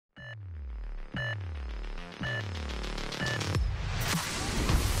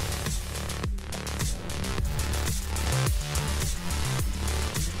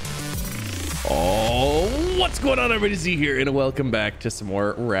What's going on, everybody? Z here, and welcome back to some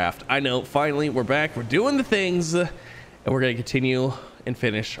more Raft. I know, finally, we're back. We're doing the things, and we're going to continue and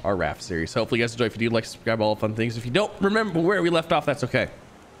finish our Raft series. So hopefully you guys enjoy. If you do, like, subscribe, all the fun things. If you don't remember where we left off, that's okay.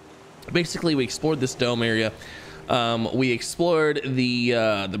 Basically, we explored this dome area. We explored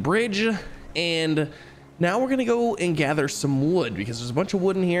the bridge, and now we're going to go and gather some wood, because there's a bunch of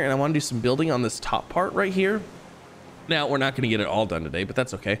wood in here, and I want to do some building on this top part right here. Now, we're not going to get it all done today, but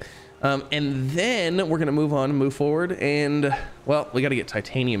that's okay. And then we're going to move forward, and well, we got to get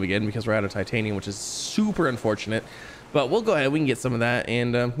titanium again because we're out of titanium, which is super unfortunate, but we'll go ahead, we can get some of that,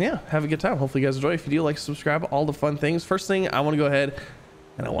 and yeah, have a good time. Hopefully you guys enjoy. If you do, like, subscribe, all the fun things. First thing, I want to go ahead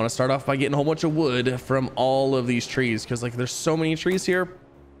and I want to start off by getting a whole bunch of wood from all of these trees, because like there's so many trees here,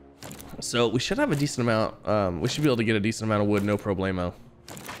 so we should have a decent amount. We should be able to get a decent amount of wood, no problemo.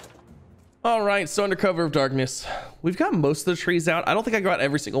 All right, so under cover of darkness, we've got most of the trees out. I don't think I got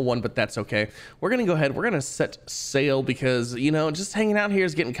every single one, but that's okay. We're gonna go ahead, we're gonna set sail, because, you know, just hanging out here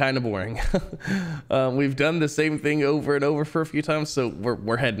is getting kind of boring. We've done the same thing over and over for a few times, so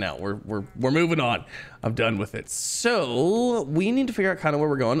we're heading out. We're moving on. I'm done with it. So we need to figure out kind of where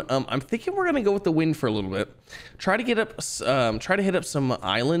we're going. I'm thinking we're gonna go with the wind for a little bit. Try to hit up some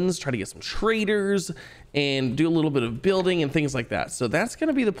islands, try to get some traders, and do a little bit of building and things like that. So that's going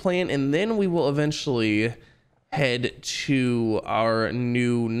to be the plan, and then we will eventually head to our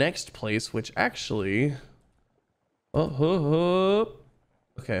new next place, which actually, okay,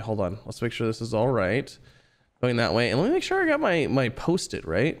 hold on, let's make sure this is all right, going that way. And let me make sure I got my post-it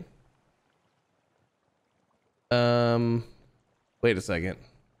right. Wait a second,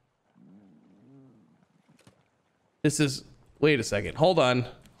 wait a second, hold on,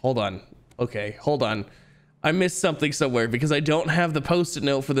 okay, hold on. I missed something somewhere, because I don't have the post-it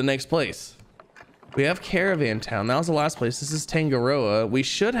note for the next place. We have Caravan Town. That was the last place. This is Tangaroa. We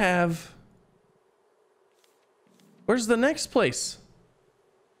should have... Where's the next place?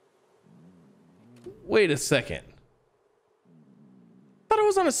 Wait a second. I thought it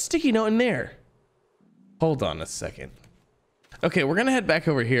was on a sticky note in there. Hold on a second. Okay, we're gonna head back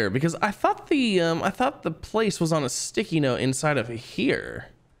over here, because I thought the place was on a sticky note inside of here.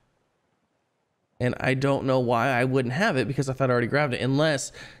 And I don't know why I wouldn't have it, because I thought I already grabbed it,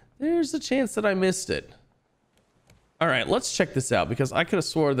 unless there's a chance that I missed it. All right, let's check this out, because I could have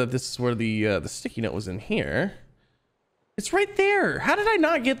swore that this is where the sticky note was in here. It's right there. How did I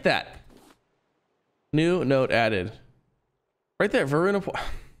not get that? New note added. Right there, Varuna.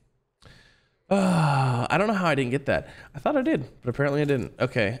 I don't know how I didn't get that. I thought I did, but apparently I didn't.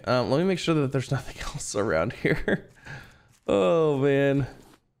 Okay, let me make sure that there's nothing else around here. Oh, man.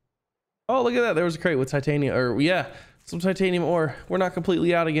 Oh, look at that. There was a crate with titanium, or yeah, some titanium ore. We're not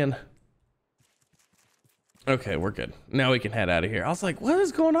completely out again. Okay, we're good. Now we can head out of here. I was like, what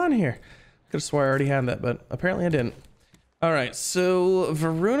is going on here? Could have swore I already had that, but apparently I didn't. All right, so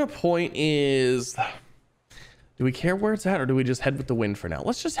Varuna Point is... Do we care where it's at, or do we just head with the wind for now?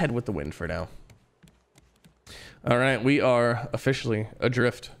 Let's just head with the wind for now. All right, we are officially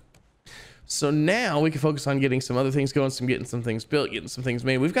adrift. So now we can focus on getting some other things going, getting some things built, getting some things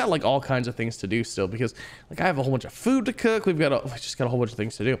made. We've got like all kinds of things to do still, because like I have a whole bunch of food to cook. We just got a whole bunch of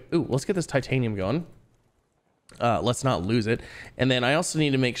things to do. Ooh, let's get this titanium going. Let's not lose it. And then I also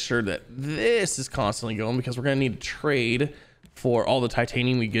need to make sure that this is constantly going, because we're going to need to trade for all the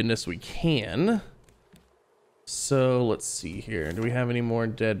titanium goodness we can. So let's see here. Do we have any more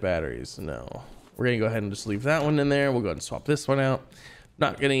dead batteries? No. We're going to go ahead and just leave that one in there. We'll go ahead and swap this one out.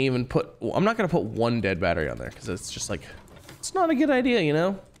 Not gonna even put, well, I'm not gonna put one dead battery on there, because it's just like, it's not a good idea, you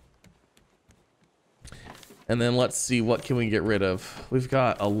know. And then let's see, what can we get rid of? We've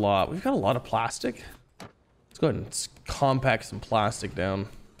got a lot of plastic. Let's go ahead and compact some plastic down.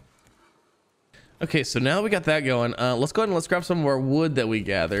 Okay, so now we got that going. Let's go ahead and let's grab some of our wood that we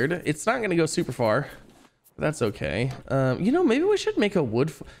gathered. It's not gonna go super far, but that's okay. You know, maybe we should make a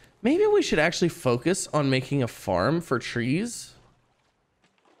wood, maybe we should actually focus on making a farm for trees,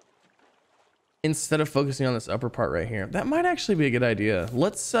 instead of focusing on this upper part right here. That might actually be a good idea.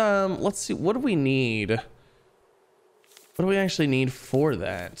 Let's see, what do we need? What do we actually need for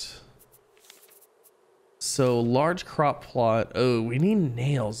that? So large crop plot. Oh, we need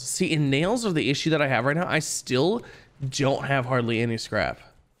nails. See, and nails are the issue that I have right now. I still don't have hardly any scrap.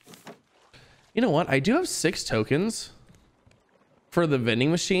 You know what? I do have 6 tokens for the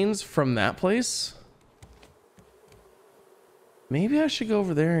vending machines from that place. Maybe I should go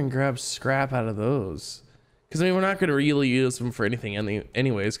over there and grab scrap out of those, because I mean, we're not going to really use them for anything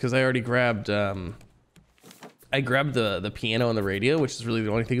anyways, because I already grabbed the piano and the radio, which is really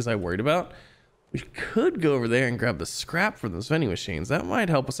the only things I worried about. We could go over there and grab the scrap from those vending machines. That might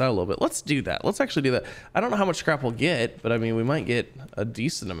help us out a little bit. Let's do that. Let's actually do that. I don't know how much scrap we'll get, but I mean, we might get a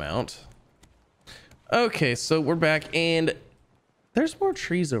decent amount. Okay, so we're back and there's more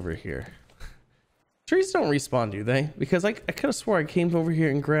trees over here. Trees don't respawn, do they? Because I could have swore I came over here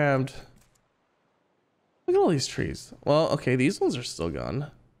and grabbed... Look at all these trees. Well, okay, these ones are still gone.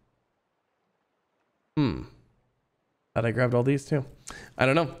 Thought I grabbed all these too. I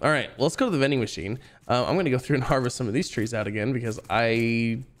don't know. All right, well, let's go to the vending machine. I'm going to go through and harvest some of these trees out again because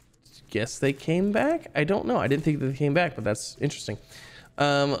I guess they came back. I don't know. I didn't think that they came back, but that's interesting.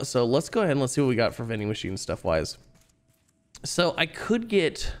 So let's go ahead and let's see what we got for vending machine stuff wise. So I could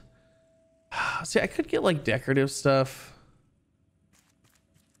get, see, I could get like decorative stuff,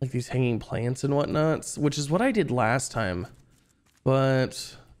 like these hanging plants and whatnot, which is what I did last time.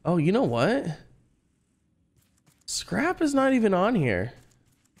 But, oh, you know what? Scrap is not even on here.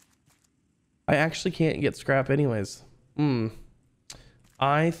 I actually can't get scrap anyways.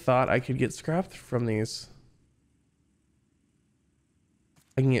 I thought I could get scrap from these.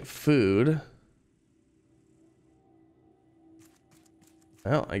 I can get food.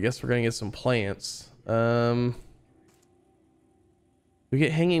 Well, I guess we're gonna get some plants. Do we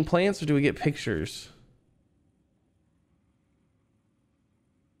get hanging plants or do we get pictures?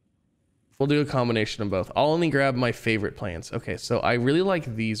 We'll do a combination of both. I'll only grab my favorite plants. Okay, so I really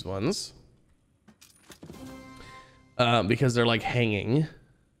like these ones. Because they're like hanging.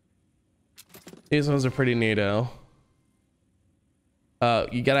 These ones are pretty neato.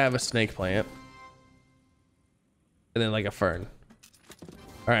 You gotta have a snake plant. And then like a fern.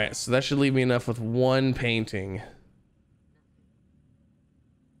 All right, so that should leave me enough with one painting.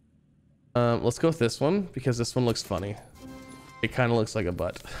 Let's go with this one because this one looks funny. It kind of looks like a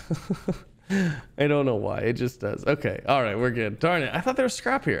butt. I don't know why, it just does. Okay, all right, we're good. Darn it, I thought there was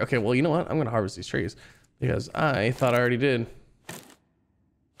scrap here. Okay, well, you know what? I'm gonna harvest these trees because I thought I already did.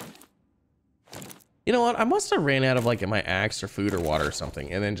 You know what? I must have ran out of like my axe or food or water or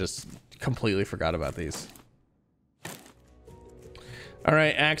something and then just completely forgot about these. All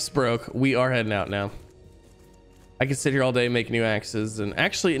right, axe broke. We are heading out now. I could sit here all day and make new axes, and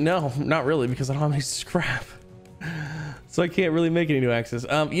actually, no, not really, because I don't have any scrap. So I can't really make any new axes.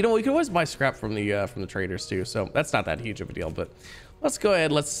 You know, we can always buy scrap from the traders too, so that's not that huge of a deal. But let's go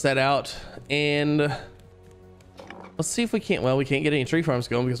ahead, let's set out, and let's see if we can't. Well, we can't get any tree farms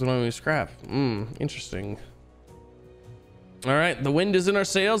going because we don't have any scrap. Interesting. All right, the wind is in our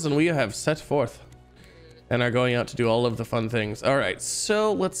sails, and we have set forth and are going out to do all of the fun things. All right,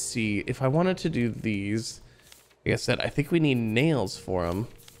 so let's see if I wanted to do these. Like I said, I think we need nails for them.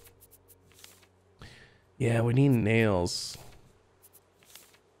 Yeah, we need nails.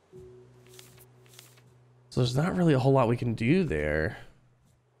 So there's not really a whole lot we can do there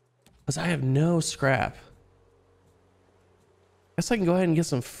because I have no scrap. Guess I can go ahead and get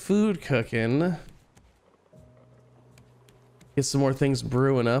some food cooking. Get some more things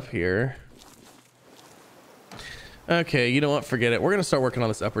brewing up here. Okay, you know what? Forget it. We're gonna start working on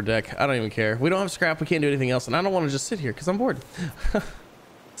this upper deck. I don't even care. We don't have scrap. We can't do anything else, and I don't want to just sit here because I'm bored.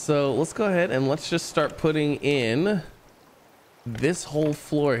 So let's go ahead and let's just start putting in this whole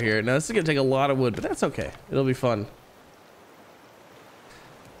floor here. Now this is gonna take a lot of wood, but that's okay. It'll be fun.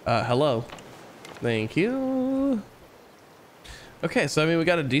 Hello. Thank you. Okay, so I mean we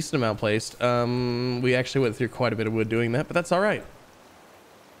got a decent amount placed. We actually went through quite a bit of wood doing that, but that's all right.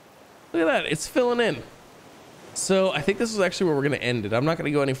 Look at that. It's filling in. So I think this is actually where we're going to end it. I'm not going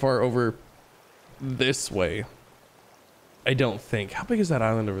to go any far over this way. I don't think. How big is that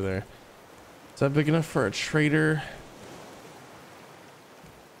island over there? Is that big enough for a trader?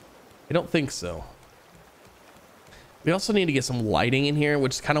 I don't think so. We also need to get some lighting in here,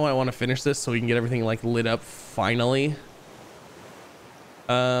 which is kind of why I want to finish this so we can get everything like lit up finally.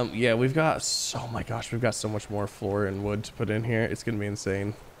 Yeah, we've got, oh my gosh, we've got so much more floor and wood to put in here. It's going to be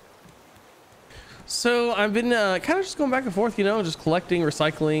insane. So I've been kind of just going back and forth, you know, just collecting,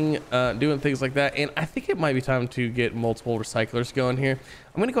 recycling, doing things like that. And I think it might be time to get multiple recyclers going here.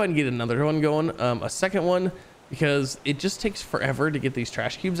 I'm going to go ahead and get another one going, a second one, because it just takes forever to get these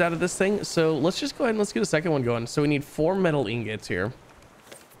trash cubes out of this thing. So let's just go ahead and let's get a second one going. So we need 4 metal ingots here,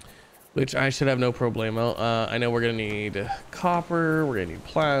 which I should have no problemo. I know we're going to need copper, we're going to need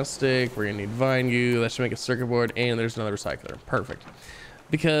plastic, we're going to need vine glue. That should make a circuit board, and there's another recycler. Perfect.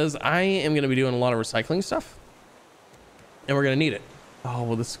 Because I am going to be doing a lot of recycling stuff and we're going to need it. Oh,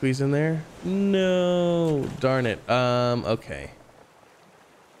 will this squeeze in there? No, darn it. Okay.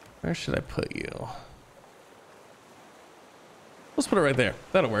 Where should I put you? Let's put it right there.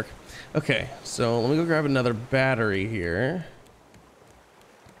 That'll work. Okay, so let me go grab another battery here.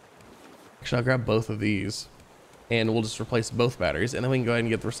 Actually, I'll grab both of these and we'll just replace both batteries, and then we can go ahead and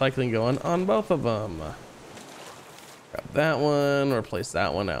get the recycling going on both of them. Grab that one, replace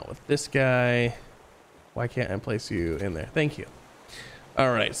that one out with this guy. Why can't I place you in there? Thank you.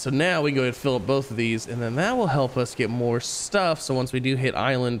 All right, so now we can go ahead and fill up both of these, and then that will help us get more stuff. So once we do hit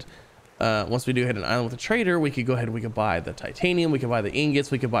island, once we do hit an island with a trader, we could go ahead and we could buy the titanium, we could buy the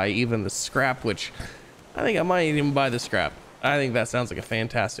ingots, we could buy even the scrap, which I think I might even buy the scrap. I think that sounds like a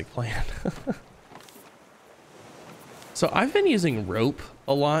fantastic plan. So I've been using rope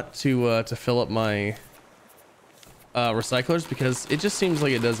a lot to fill up my recyclers because it just seems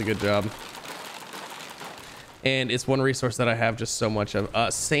like it does a good job. And it's one resource that I have just so much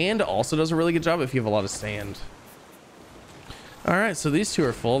of. Sand also does a really good job if you have a lot of sand. All right, so these two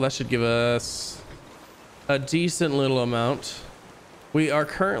are full. That should give us a decent little amount. We are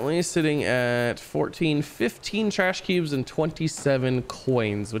currently sitting at 14, 15 trash cubes and 27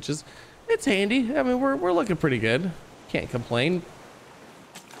 coins, which is, it's handy. I mean, we're looking pretty good. Can't complain.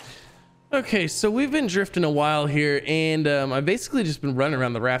 Okay, so we've been drifting a while here, and I've basically just been running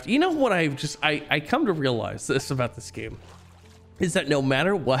around the raft. You know what I come to realize this about this game is that no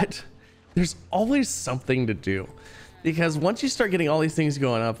matter what, there's always something to do. Because once you start getting all these things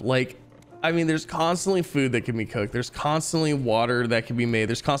going up, like, I mean, there's constantly food that can be cooked. There's constantly water that can be made.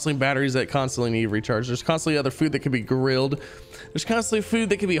 There's constantly batteries that constantly need recharge. There's constantly other food that can be grilled. There's constantly food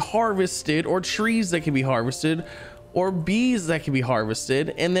that can be harvested, or trees that can be harvested, or bees that can be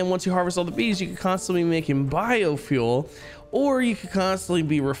harvested. And then once you harvest all the bees, you can constantly be making biofuel, or you could constantly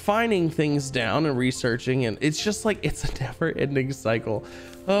be refining things down and researching. And it's just like, it's a never ending cycle.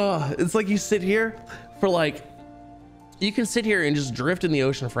 It's like you sit here for like, you can sit here and just drift in the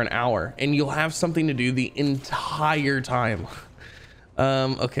ocean for an hour and you'll have something to do the entire time.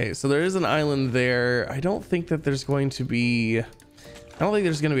 Okay, so there is an island there. I don't think that there's going to be, I don't think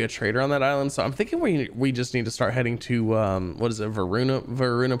there's going to be a trader on that island. So I'm thinking we just need to start heading to, what is it?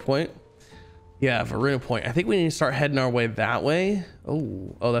 Varuna Point. Yeah, Varuna Point. I think we need to start heading our way that way.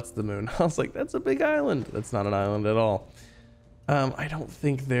 Oh, that's the moon. I was like, that's a big island. That's not an island at all. I don't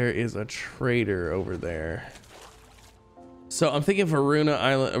think there is a trader over there. So I'm thinking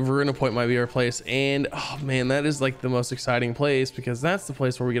Varuna Point might be our place. And oh man, that is like the most exciting place because that's the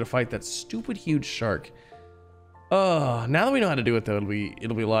place where we get to fight that stupid huge shark. Oh, now that we know how to do it though, it'll be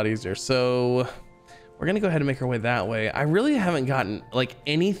a lot easier. So we're gonna go ahead and make our way that way. I really haven't gotten like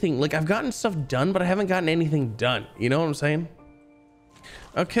anything, like I've gotten stuff done, but I haven't gotten anything done. You know what I'm saying?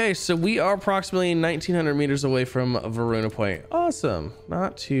 Okay, so we are approximately 1900 meters away from Varuna Point. Awesome,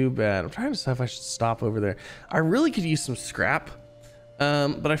 not too bad. I'm trying to decide if I should stop over there. I really could use some scrap,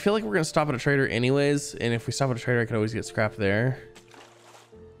 but I feel like we're gonna stop at a trader anyways. And if we stop at a trader, I could always get scrap there.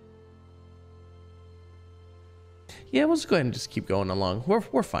 Yeah, we'll just go ahead and just keep going along.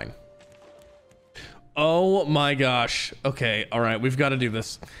 We're fine. Oh my gosh. Okay, all right, we've got to do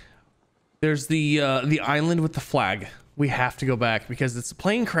this. There's the island with the flag. We have to go back because it's a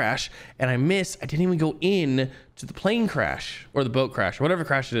plane crash and I didn't even go in to the plane crash or the boat crash or whatever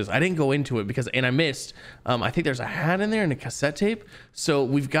crash it is. I didn't go into it and I missed. I think there's a hat in there and a cassette tape. So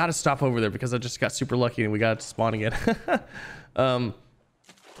we've got to stop over there because I just got super lucky and we got to spawn again.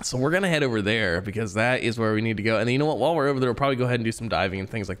 So we're going to head over there because that is where we need to go. And then, you know what? While we're over there, we'll probably go ahead and do some diving and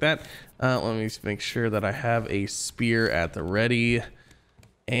things like that. Let me just make sure that I have a spear at the ready.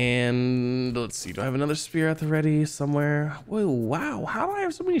 And let's see, do I have another spear at the ready somewhere? Whoa, wow, how do I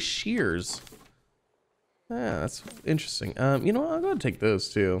have so many shears? Yeah, that's interesting. You know what, I'll go ahead and take those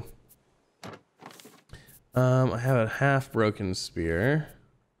too. I have a half broken spear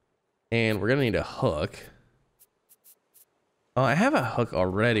and we're gonna need a hook. Oh, I have a hook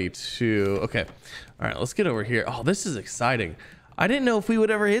already too. Okay, all right, let's get over here. Oh, this is exciting. I didn't know if we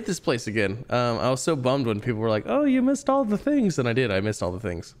would ever hit this place again. I was so bummed when people were like, oh, you missed all the things. And I missed all the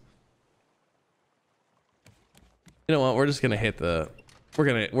things. You know what? We're just going to hit we're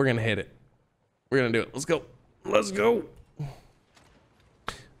going to hit it. We're going to do it. Let's go. Let's go.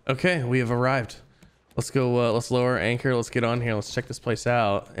 Okay, we have arrived. Let's go. Let's lower our anchor. Let's get on here. Let's check this place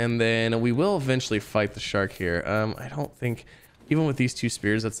out. And then we will eventually fight the shark here. I don't think, even with these two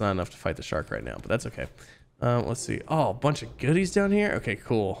spears, that's not enough to fight the shark right now, but that's okay. Let's see. Oh, a bunch of goodies down here. Okay,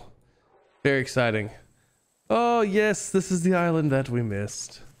 cool. Very exciting. Oh, yes, this is the island that we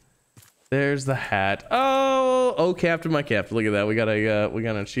missed. There's the hat. Oh, Captain, my Captain. Look at that. We got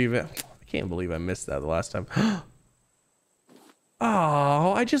an achievement. I can't believe I missed that the last time.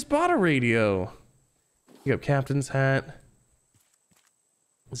 Oh, I just bought a radio. You got Captain's hat.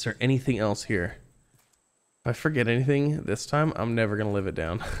 Is there anything else here? If I forget anything this time, I'm never going to live it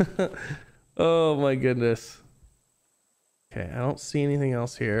down. Oh my goodness. Okay, I don't see anything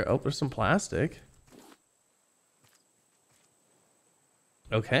else here. Oh, there's some plastic.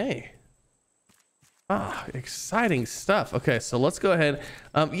 Okay. Ah, exciting stuff. Okay, so let's go ahead.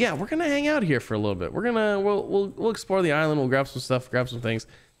 Yeah, we're gonna hang out here for a little bit. We'll explore the island. We'll grab some stuff, grab some things.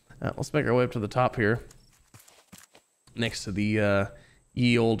 Let's make our way up to the top here, next to the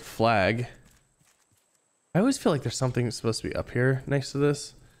ye old flag. I always feel like there's something that's supposed to be up here next to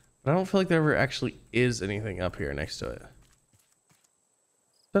this, but I don't feel like there ever actually is anything up here next to it.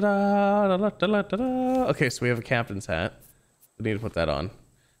 Ta-da, da-da-da-da-da. Okay, so we have a captain's hat. We need to put that on.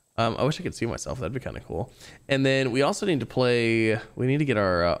 I wish I could see myself. That'd be kind of cool. And then we also need to play. We need to get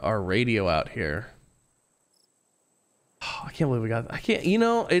our radio out here. Oh, I can't believe we got. I can't. You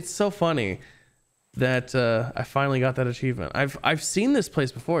know, it's so funny that I finally got that achievement. I've seen this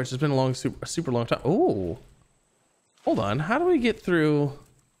place before. It's just been a super long time. Oh, hold on. How do we get through?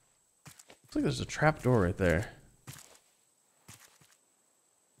 Looks like there's a trap door right there.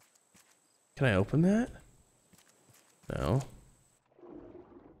 Can I open that? No.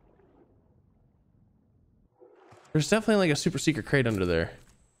 There's definitely like a super secret crate under there.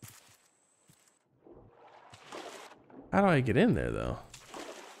 How do I get in there though?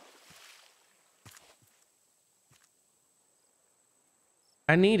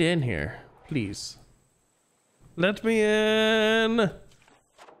 I need in here, please. Let me in.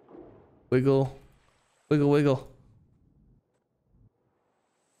 Wiggle, wiggle, wiggle.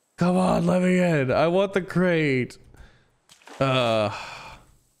 Come on, let me in. I want the crate. I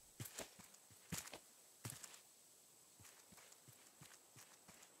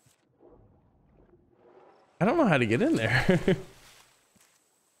don't know how to get in there.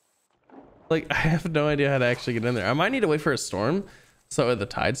 Like, I have no idea how to actually get in there. I might need to wait for a storm so the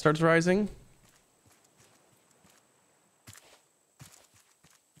tide starts rising.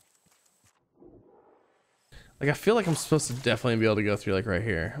 Like, I feel like I'm supposed to definitely be able to go through, like, right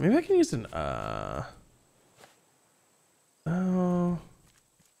here. Maybe I can use an, oh.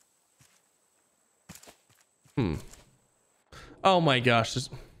 Oh my gosh,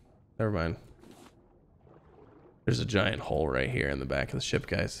 never mind. There's a giant hole right here in the back of the ship,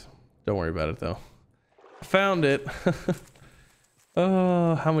 guys. Don't worry about it, though. I found it.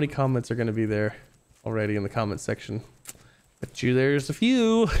 Oh, how many comments are going to be there already in the comment section? Bet you there's a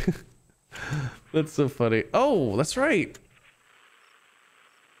few. That's so funny. Oh, that's right.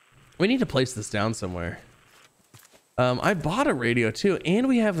 We need to place this down somewhere. I bought a radio, too, and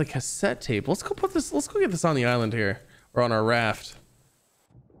we have the cassette tape. Let's go get this on the island here, or on our raft.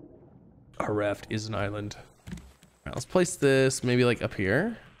 Our raft is an island. All right, let's place this maybe like up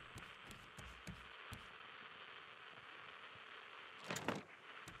here.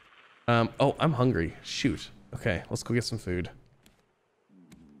 Oh, I'm hungry. Shoot. Okay, let's go get some food.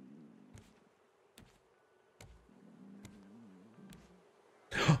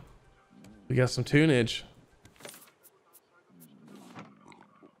 We got some tunage.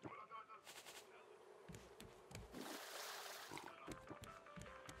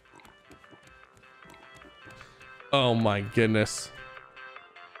 Oh my goodness.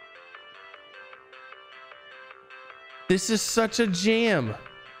 This is such a jam.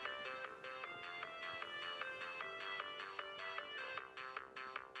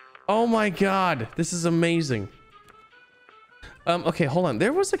 Oh my God, this is amazing. Okay, hold on.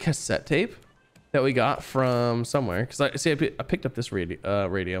 There was a cassette tape that we got from somewhere. Cause I picked up this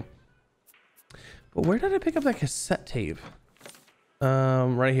radio. But where did I pick up that cassette tape?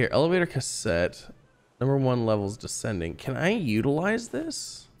 Right here, elevator cassette. Number 1 levels descending. Can I utilize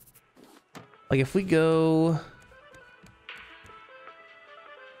this? Like if we go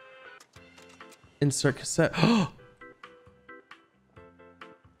insert cassette.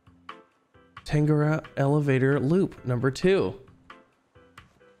 Tangara elevator loop number 2.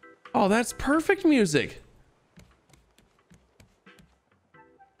 Oh, that's perfect music.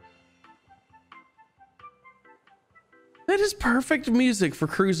 That is perfect music for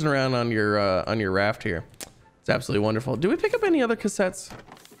cruising around on your raft here. It's absolutely wonderful. Do we pick up any other cassettes?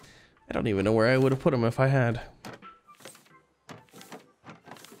 I don't even know where I would have put them if I had.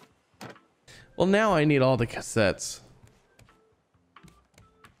 Well, now I need all the cassettes.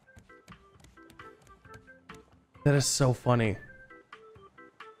 That is so funny.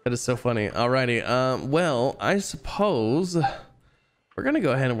 That is so funny. Alrighty. Well, I suppose we're gonna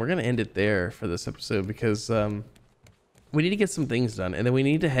go ahead and we're gonna end it there for this episode because we need to get some things done, and then we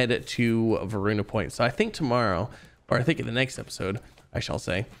need to head to Varuna Point. So I think tomorrow, or I think in the next episode, I shall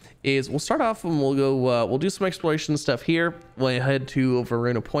say, is we'll start off and we'll go, we'll do some exploration stuff here. We'll head to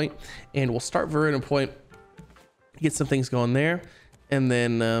Varuna Point, and we'll start Varuna Point, get some things going there, and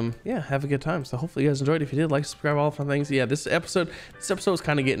then yeah, have a good time. So hopefully you guys enjoyed. If you did, like, subscribe, all the fun things. Yeah, this episode was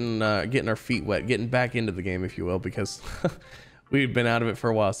kind of getting our feet wet, getting back into the game, if you will, because we'd been out of it for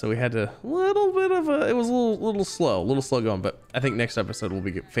a while, so we had to it was a little slow going, but I think next episode will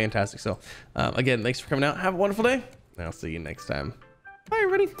be fantastic. So again, thanks for coming out. Have a wonderful day, and I'll see you next time. Bye,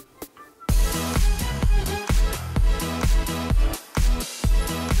 everybody.